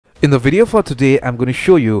In the video for today, I'm going to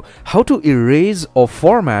show you how to erase or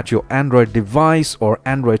format your Android device or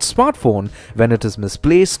Android smartphone when it is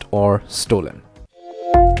misplaced or stolen.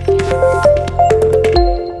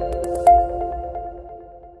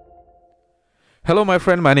 Hello my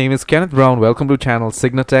friend, my name is Kenneth Brown. Welcome to channel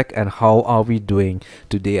CygnaTech, and how are we doing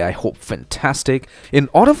today? I hope fantastic. In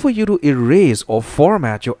order for you to erase or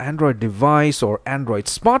format your Android device or Android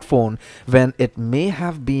smartphone when it may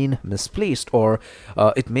have been misplaced or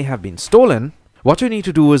it may have been stolen, what you need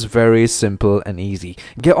to do is very simple and easy.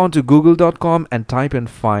 Get onto google.com and type in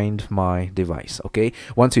find my device. Okay,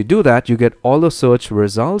 once you do that, you get all the search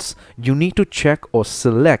results. You need to check or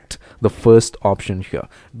select the first option here,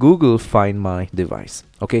 Google find my device.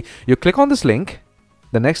 Okay, you click on this link.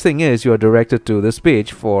 The next thing is you are directed to this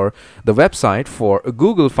page for the website for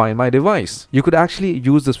Google Find My Device. You could actually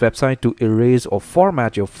use this website to erase or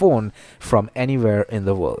format your phone from anywhere in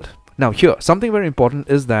the world. Now here, something very important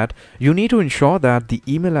is that you need to ensure that the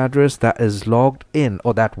email address that is logged in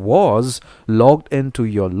or that was logged into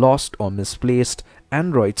your lost or misplaced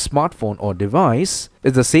Android smartphone or device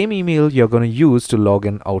is the same email you're going to use to log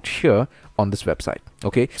in out here on this website.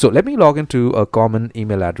 Okay, so let me log into a common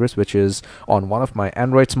email address which is on one of my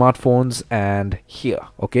Android smartphones and here.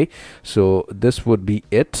 Okay, so this would be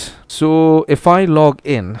it. So if I log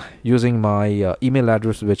in using my email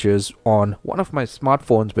address which is on one of my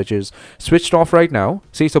smartphones which is switched off right now,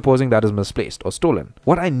 say supposing that is misplaced or stolen,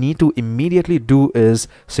 what I need to immediately do is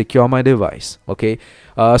secure my device. Okay,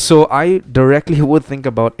 so I directly would think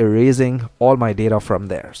about erasing all my data from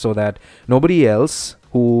there so that nobody else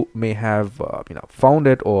who may have found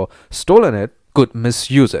it or stolen it could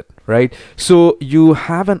misuse it, right? So you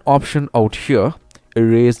have an option out here,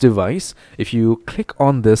 erase device. If you click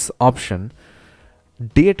on this option,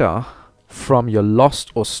 data from your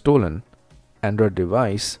lost or stolen Android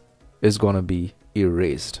device is going to be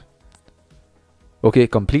erased. Okay,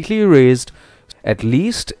 completely erased. At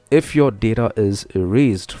least if your data is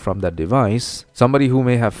erased from that device, somebody who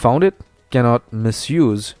may have found it cannot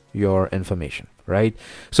misuse your information, right?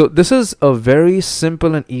 So this is a very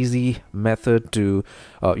simple and easy method to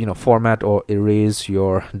format or erase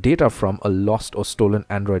your data from a lost or stolen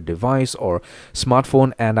Android device or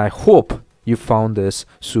smartphone, and I hope you found this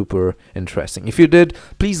super interesting. If you did,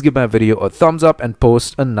 please give my video a thumbs up and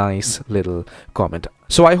post a nice little comment.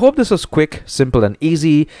 So I hope this was quick, simple and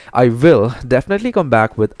easy. I will definitely come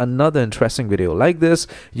back with another interesting video like this.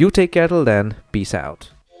 You take care till then. Peace out.